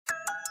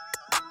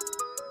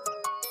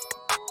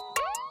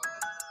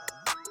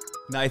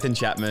Nathan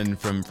Chapman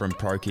from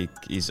Pro Kick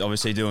is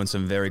obviously doing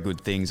some very good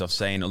things. I've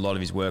seen a lot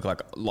of his work,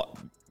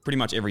 pretty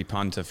much every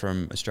punter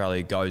from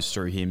Australia goes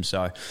through him.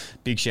 So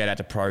big shout out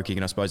to Pro Kick,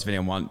 and I suppose if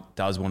anyone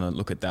does want to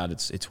look at that,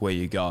 it's where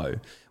you go.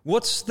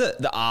 What's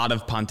the art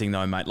of punting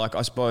though, mate? Like,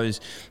 I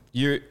suppose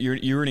you're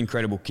an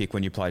incredible kick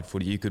when you played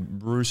footy. You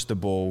could roost the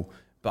ball,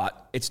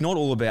 but it's not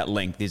all about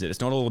length, is it?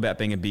 It's not all about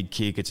being a big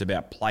kick. It's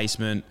about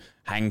placement,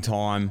 hang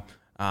time.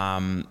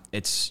 I've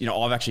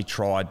actually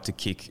tried to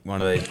kick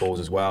one of these balls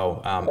as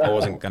well. I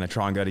wasn't going to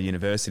try and go to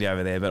university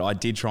over there, but I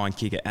did try and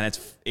kick it, and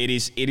it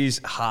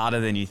is harder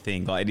than you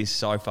think. Like, it is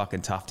so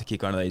fucking tough to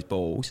kick one of these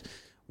balls.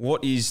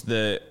 What is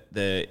the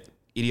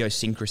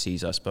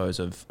idiosyncrasies, I suppose,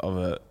 of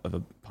a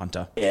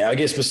punter? Yeah, I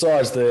guess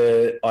besides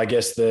I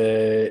guess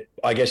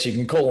you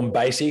can call them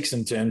basics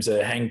in terms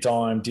of hang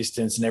time,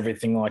 distance, and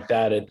everything like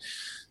that.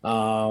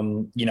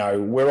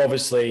 We're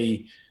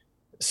obviously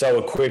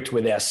so equipped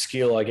with our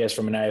skill, I guess,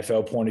 from an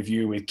AFL point of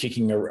view, with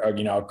kicking,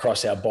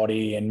 across our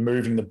body and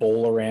moving the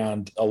ball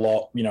around a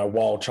lot,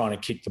 while trying to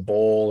kick the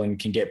ball, and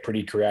can get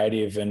pretty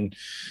creative. And,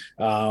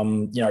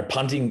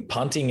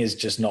 punting is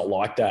just not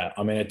like that.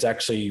 I mean, it's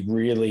actually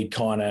really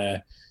kind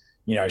of,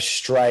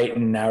 straight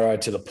and narrow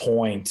to the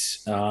point.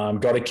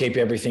 Got to keep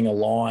everything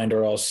aligned,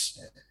 or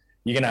else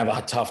you're going to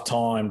have a tough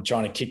time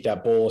trying to kick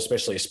that ball,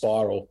 especially a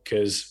spiral,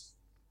 because,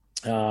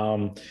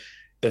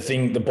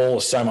 the ball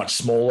is so much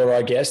smaller,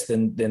 I guess,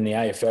 than the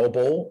AFL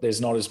ball. There's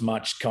not as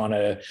much kind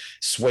of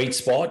sweet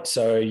spot.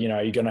 So,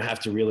 you're going to have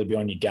to really be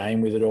on your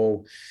game with it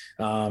all,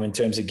 in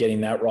terms of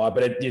getting that right.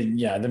 But,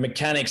 the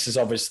mechanics is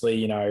obviously,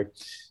 you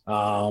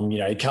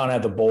can't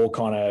have the ball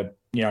kind of,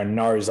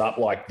 nose up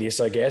like this,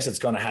 I guess. It's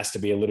going to has to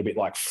be a little bit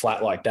like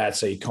flat like that.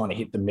 So you kind of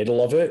hit the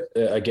middle of it,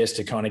 I guess,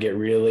 to kind of get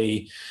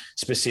really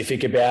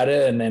specific about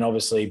it. And then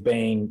obviously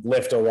being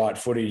left or right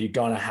footed, you're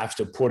going to have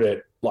to put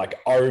it like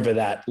over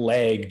that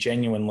leg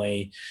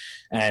genuinely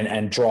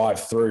and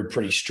drive through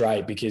pretty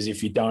straight, because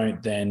if you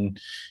don't, then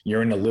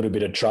you're in a little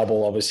bit of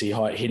trouble, obviously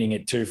hitting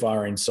it too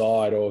far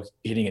inside or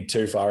hitting it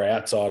too far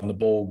outside, and the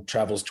ball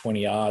travels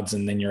 20 yards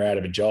and then you're out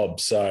of a job.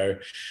 So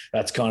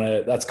that's kind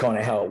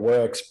of how it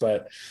works.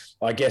 But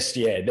I guess,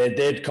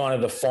 they're kind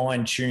of the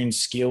fine-tuned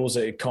skills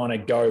that kind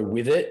of go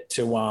with it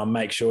to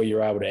make sure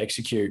you're able to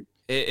execute.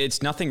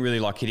 It's nothing really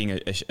like hitting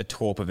a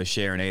torp of a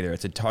Sherrin either.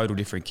 It's a total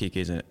different kick,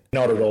 isn't it?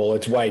 Not at all.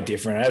 It's way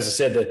different. As I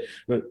said,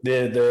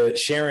 the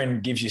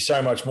Sherrin gives you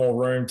so much more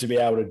room to be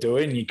able to do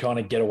it, and you kind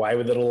of get away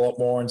with it a lot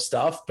more and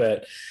stuff.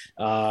 But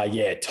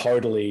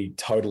totally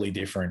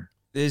different.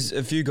 There's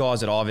a few guys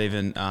that I've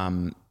even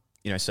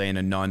seen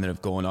and known that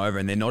have gone over,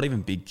 and they're not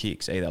even big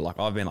kicks either. Like,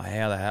 I've been like,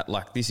 how the hell?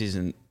 Like, this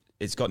isn't.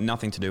 It's got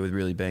nothing to do with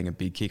really being a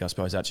big kick. I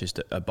suppose that's just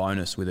a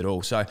bonus with it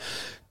all. So,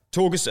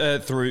 talk us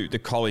through the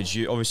college.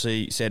 You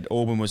obviously said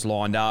Auburn was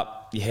lined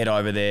up. You head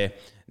over there.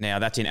 Now,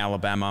 that's in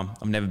Alabama.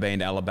 I've never been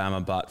to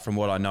Alabama, but from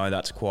what I know,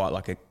 that's quite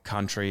like a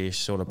country-ish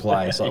sort of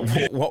place.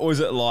 Like, what was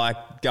it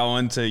like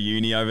going to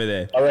uni over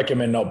there? I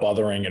recommend not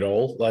bothering at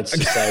all. Let's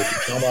just say if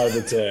you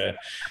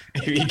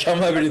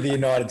come over to the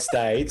United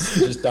States,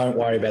 just don't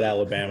worry about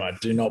Alabama.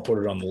 Do not put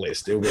it on the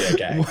list. It'll be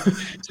okay.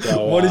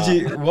 So,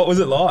 what was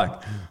it like?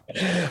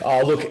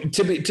 Oh, look,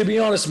 to be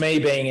honest, me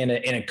being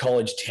in a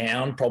college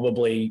town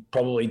probably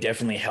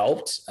definitely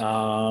helped.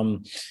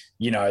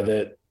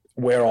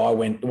 Where I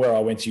went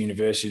to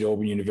university,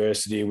 Auburn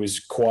University, it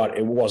was quite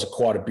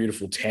a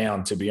beautiful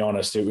town, to be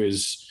honest. It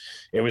was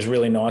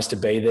really nice to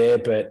be there,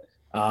 but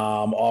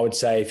I would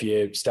say if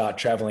you start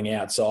traveling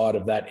outside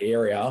of that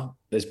area,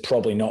 there's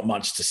probably not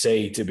much to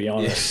see, to be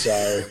honest. Yeah.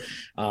 So,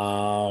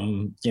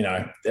 I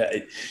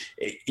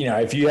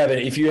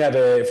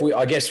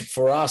guess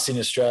for us in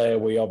Australia,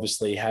 we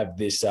obviously have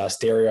this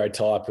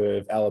stereotype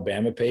of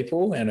Alabama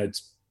people, and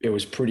it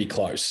was pretty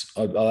close.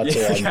 That's all I'm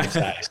going to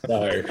say.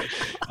 So,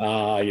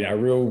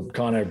 real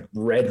kind of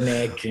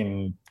redneck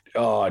and,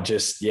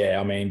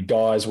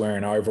 guys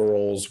wearing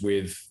overalls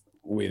with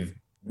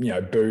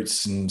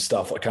boots and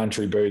stuff, like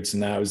country boots.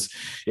 And it was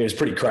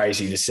pretty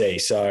crazy to see.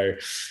 So,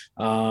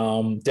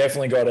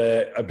 definitely got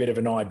a bit of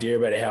an idea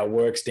about how it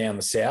works down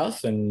the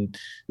South. And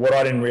what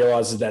I didn't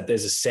realize is that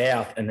there's a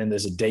South and then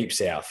there's a deep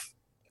South.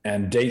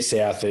 And deep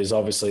South is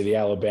obviously the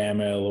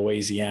Alabama,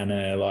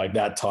 Louisiana, like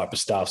that type of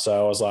stuff.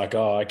 So I was like,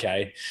 oh,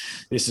 okay,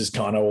 this is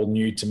kind of all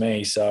new to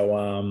me.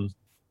 So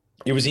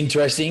it was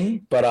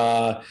interesting, but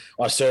I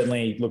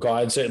certainly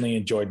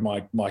enjoyed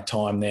my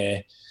time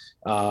there,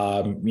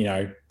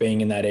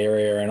 being in that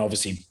area. And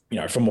obviously,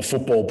 from a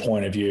football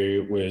point of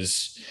view, it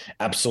was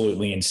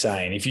absolutely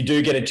insane. If you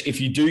do get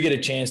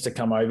a chance to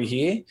come over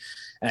here,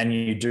 and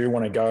you do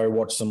want to go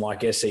watch some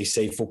like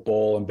SEC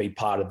football and be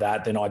part of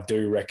that, then I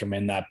do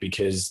recommend that,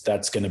 because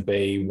that's going to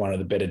be one of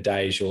the better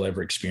days you'll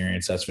ever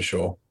experience. That's for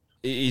sure.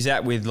 Is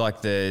that with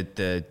like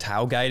the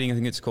tailgating, I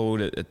think it's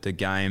called, at the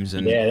games?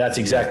 And yeah, that's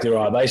exactly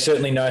right. They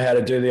certainly know how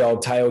to do the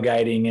old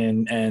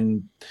tailgating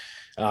and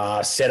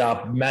set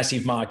up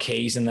massive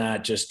marquees and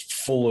that, just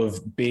full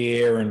of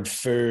beer and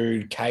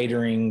food,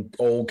 catering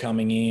all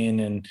coming in,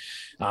 and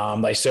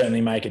they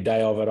certainly make a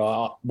day of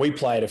it. We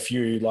played a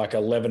few like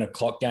 11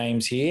 o'clock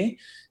games here,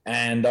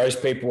 And those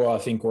people, I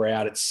think, were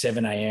out at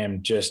 7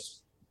 a.m.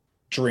 just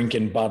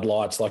drinking Bud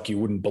Lights like you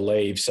wouldn't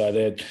believe. So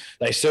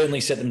they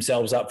certainly set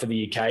themselves up for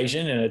the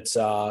occasion, and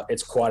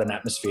it's quite an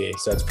atmosphere.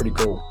 So it's pretty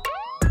cool.